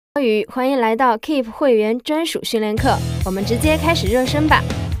欢迎来到 Keep 会员专属训练课，我们直接开始热身吧。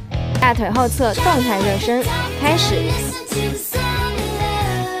大腿后侧动态热身，开始，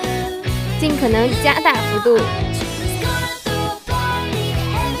尽可能加大幅度。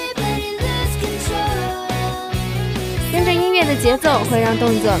跟着音乐的节奏，会让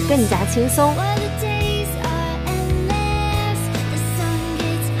动作更加轻松。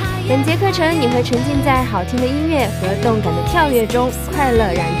本节课程你会沉浸在好听的音乐和动感的跳跃中，快乐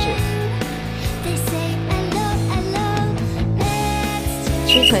燃脂。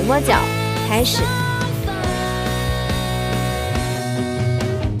屈腿摸脚，开始。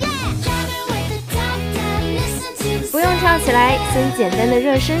不用跳起来，先简单的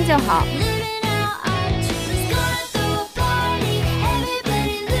热身就好。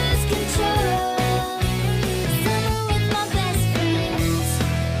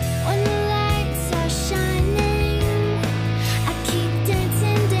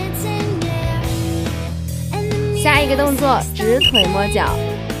下一个动作，直腿摸脚。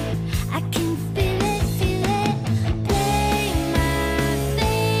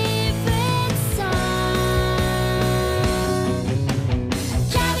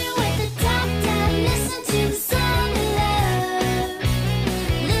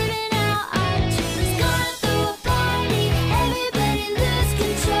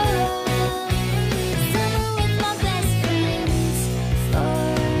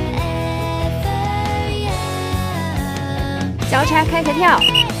交叉开合跳，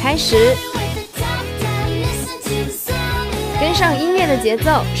开始，跟上音乐的节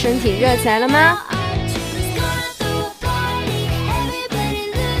奏，身体热起来了吗？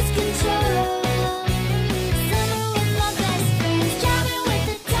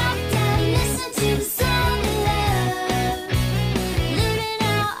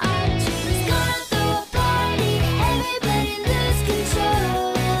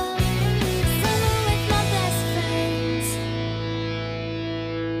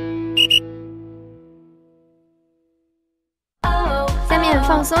下面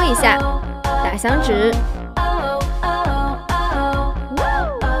放松一下，打响指，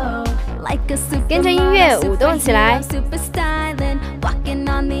跟着音乐舞动起来。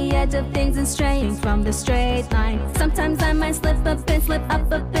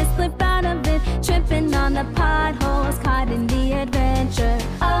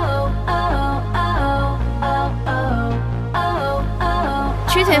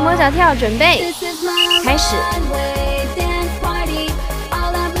屈腿摸脚跳，准备，开始。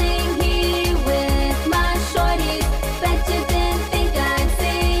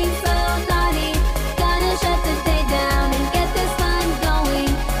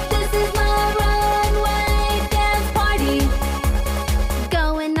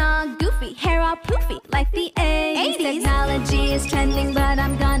Is trending, but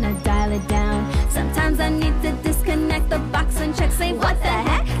I'm gonna dial it down. Sometimes I need to disconnect the box and check, say what the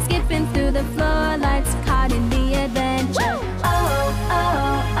heck? Skipping through the floor lights, caught in the adventure. Oh, oh,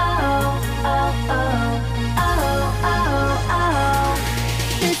 oh, oh, oh, oh, oh.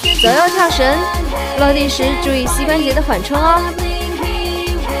 左右跳绳，落地时注意膝关节的缓冲哦。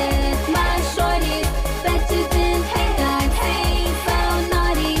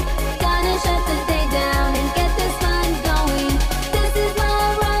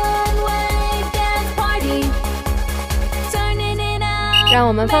让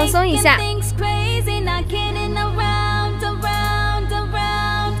我们放松一下。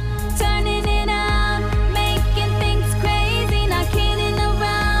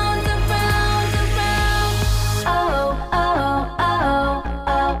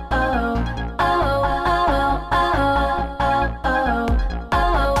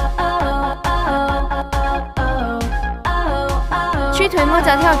屈腿摸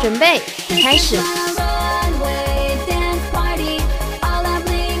脚跳，准备，开始。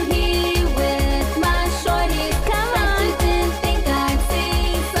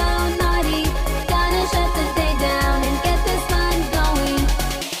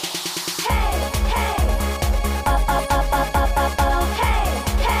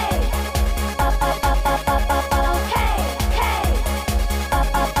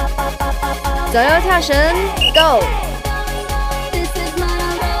左右跳绳 ，Go！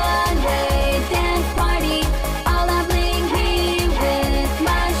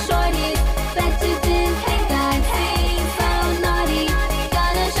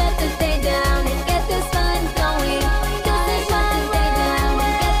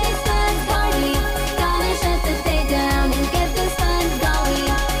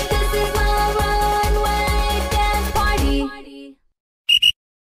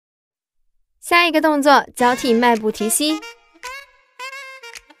 下一个动作，交替迈步提膝。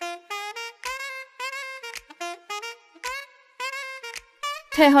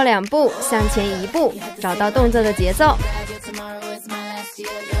退后2步，向前1步，找到动作的节奏。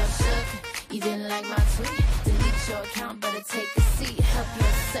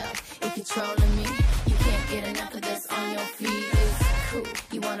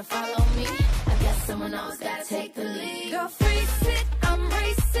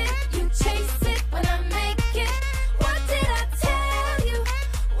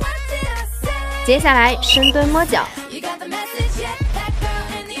接下来深蹲摸脚。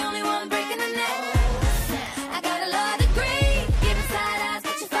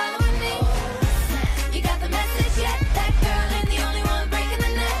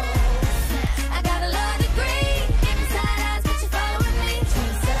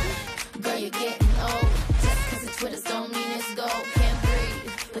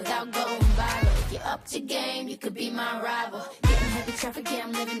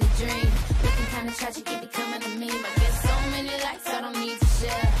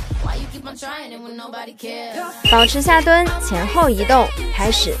保持下蹲，前后移动，开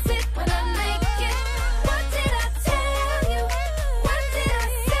始。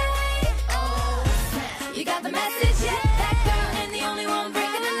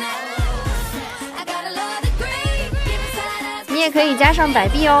你也可以加上摆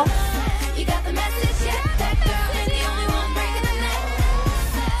臂哦。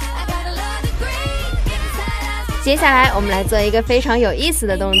接下来我们来做一个非常有意思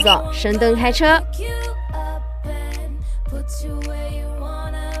的动作，深蹲开车。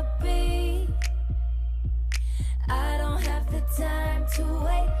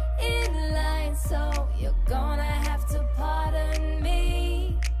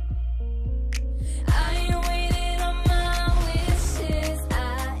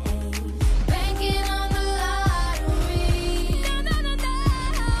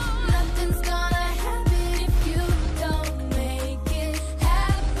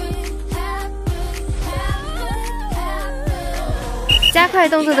加快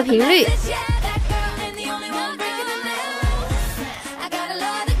动作的频率。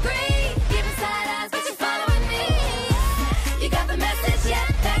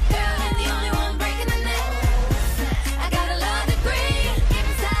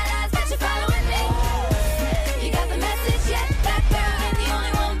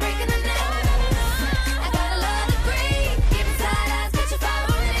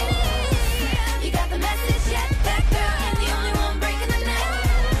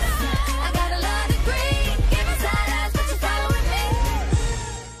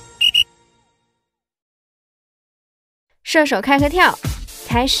射手开合跳，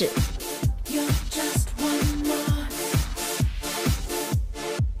开始。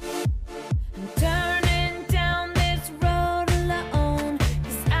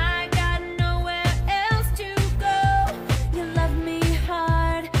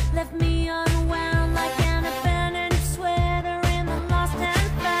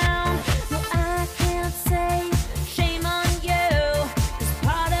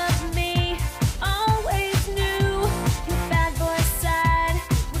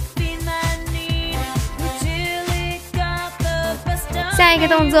下一个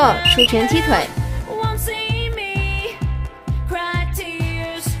动作，出拳踢腿，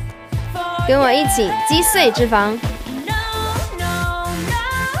跟我一起击碎脂肪。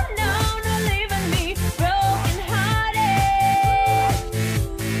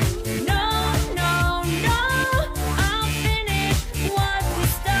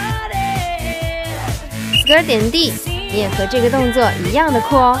死根点地，你也和这个动作一样的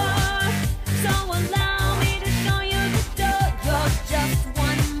酷哦。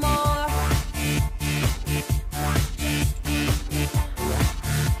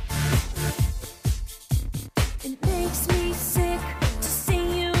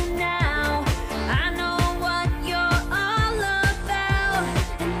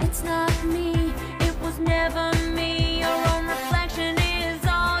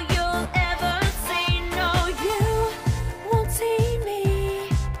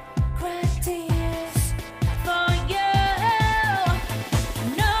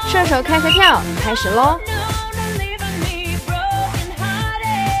射手开合跳，开始喽！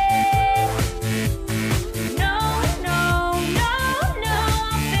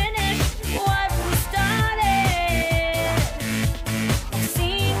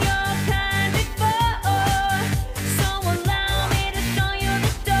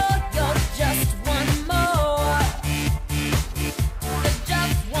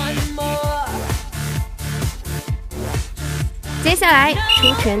接下来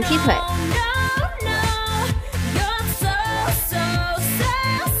出拳踢腿，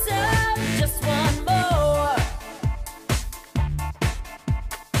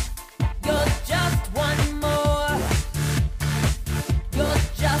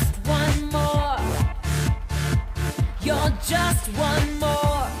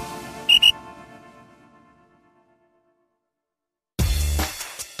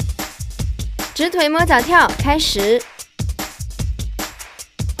直腿摸脚跳开始。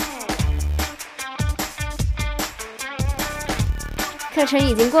课程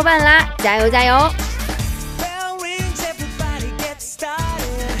已经过半啦，加油加油！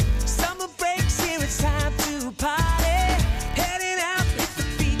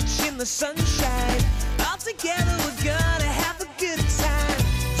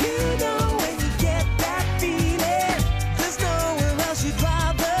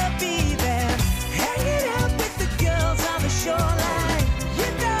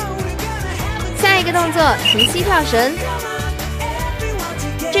下一个动作提膝跳绳。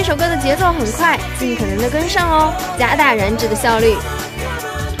这首歌的节奏很快，尽可能的跟上哦，加大燃脂的效率。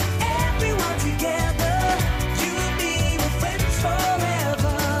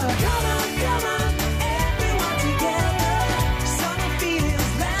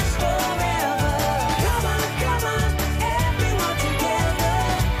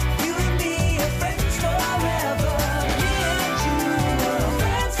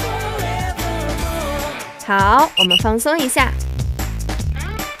好，我们放松一下。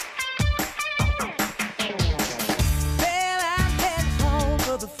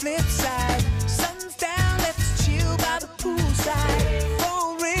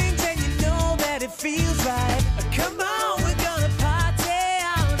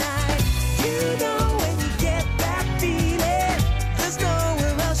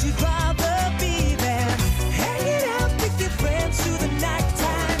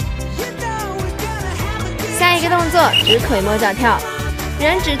下一个动作直腿摸脚跳，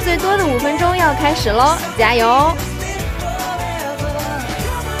燃脂最多的5分钟要开始喽，加油！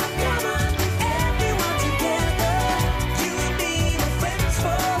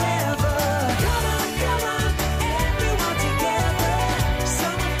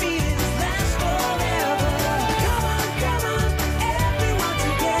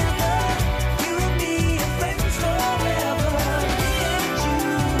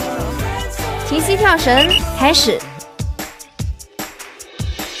提膝跳绳开始。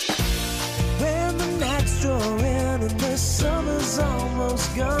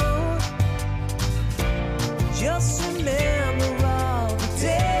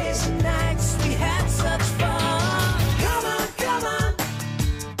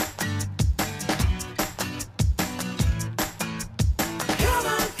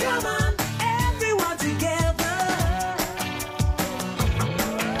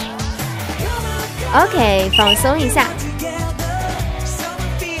OK， 放松一下。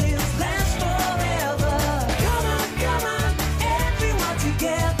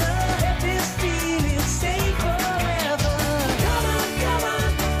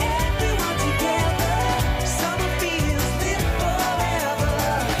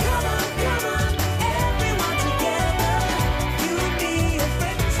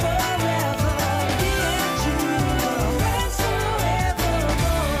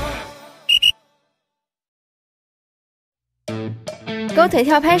勾腿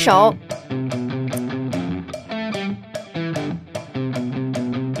跳拍手，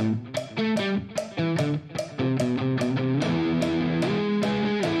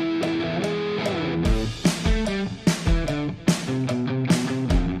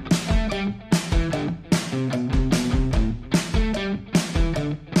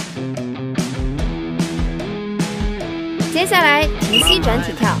接下来提膝转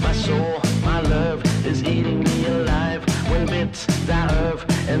体跳。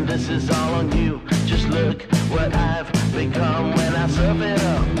And this is all on you. Just look what I've become when I serve it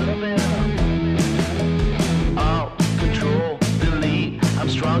up. All control, delete. I'm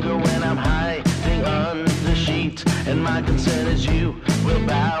stronger when I'm hiding under the sheets. And my consent is you will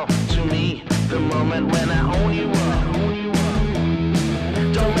bow to me the moment when I own you up.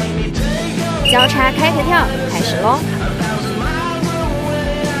 Don't make me take a 交叉开合跳开始喽。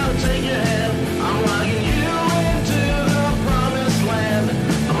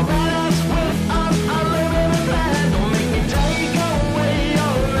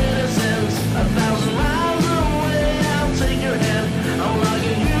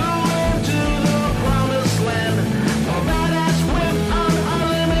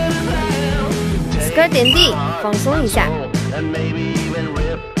歌点地，放松一下。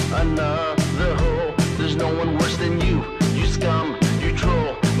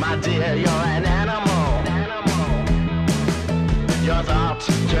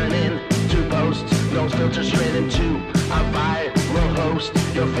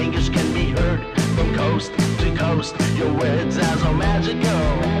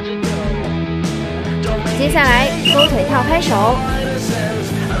接下来勾腿跳拍手。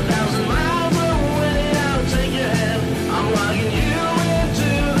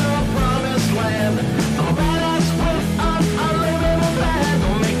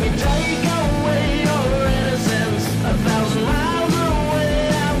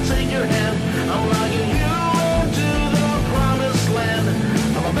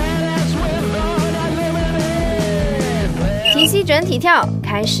整体跳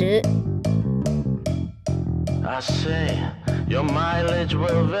开始。I say your mileage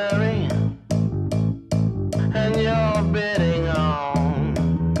will vary, and you're bidding on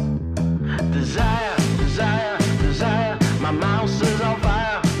desire, desire, desire. My mouse is on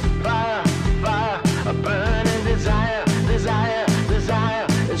fire, fire, fire. A burning desire, desire, desire.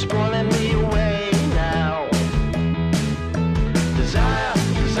 It's pulling me away now. Desire,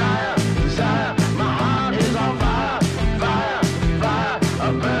 desire, desire. My heart is on fire, fire, fire.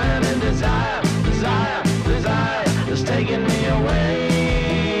 A burning desire, desire, desire. It's taking me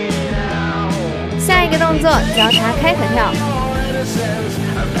away now. 下一个动作交叉开合跳。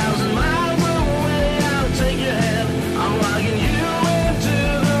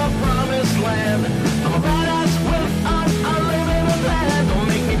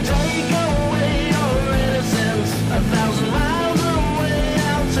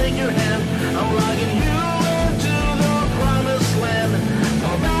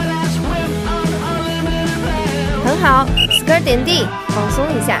很好 ，skirt 点地，放松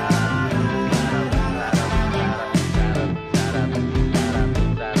一下。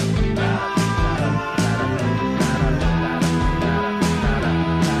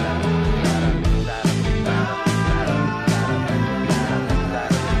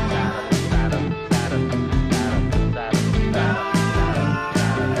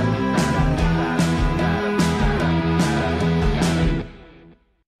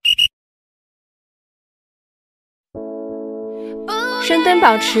深蹲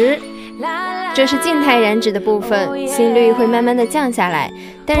保持，这是静态燃脂的部分，心率会慢慢的降下来，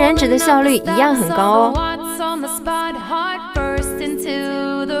但燃脂的效率一样很高哦。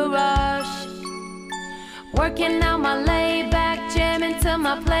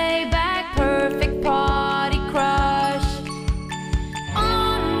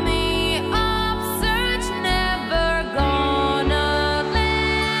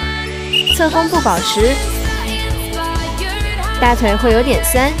侧弓步保持。大腿会有点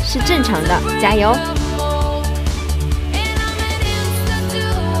酸，是正常的，加油！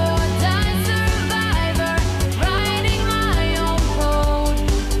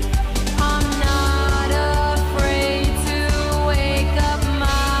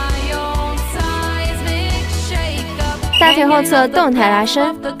大腿后侧动态拉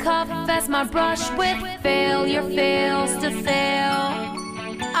伸。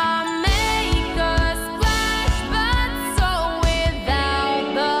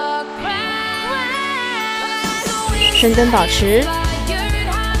深蹲保持，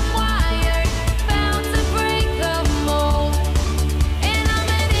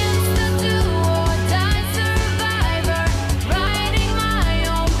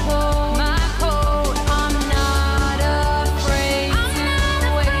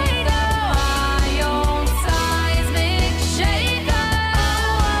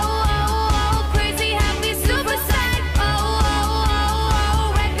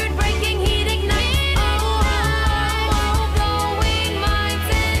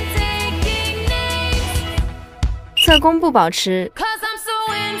侧弓步保持。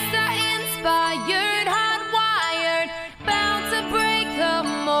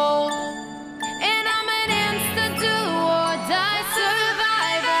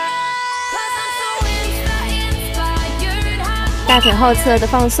大腿后侧的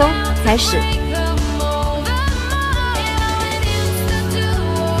放松开始。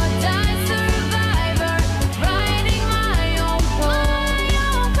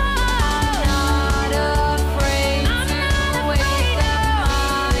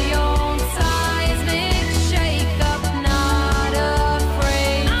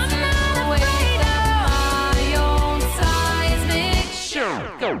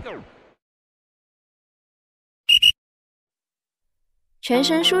全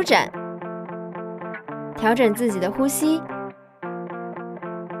身舒展，调整自己的呼吸。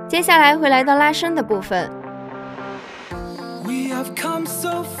接下来会来到拉伸的部分。We have come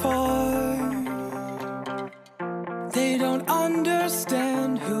so far. They don't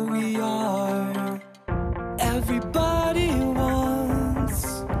understand who we are. Everybody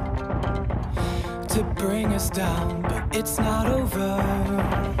wants to bring us down, but it's not over.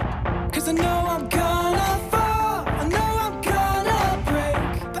 'Cause I know I'm gonna fall. I know I'm gonna break,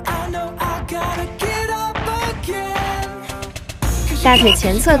 but I know I gotta get up again. 大腿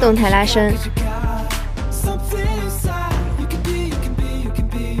前侧动态拉伸。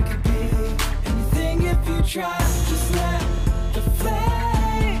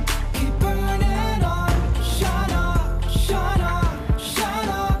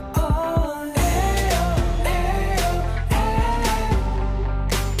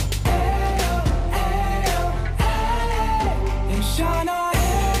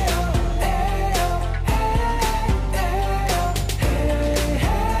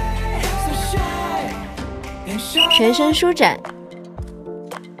全身舒展。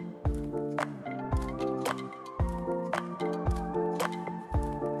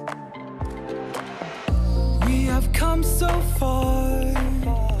Come so far,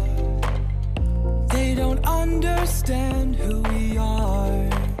 they don't understand who we are.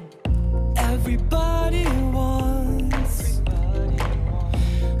 Everybody wants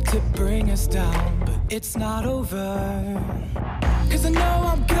to bring us down, but it's not over. 'Cause I know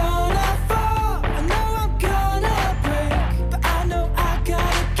I'm gonna fall, I know I'm gonna break, but I know I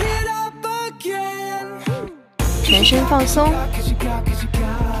gotta get up again. 全身放松。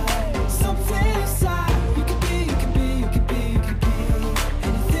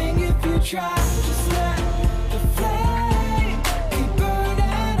Try, just let the flame keep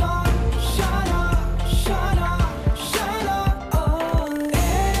burning on. Shine on, shine on, shine on. Oh,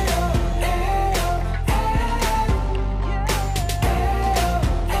 ayo, ayo, ayo,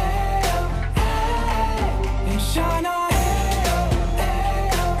 ayo, and shine on.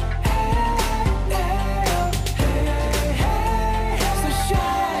 So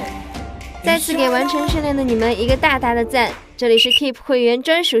shine. 再次给完成训练的你们一个大大的赞！这里是 Keep 会员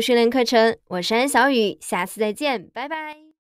专属训练课程，我是安小雨，下次再见，拜拜。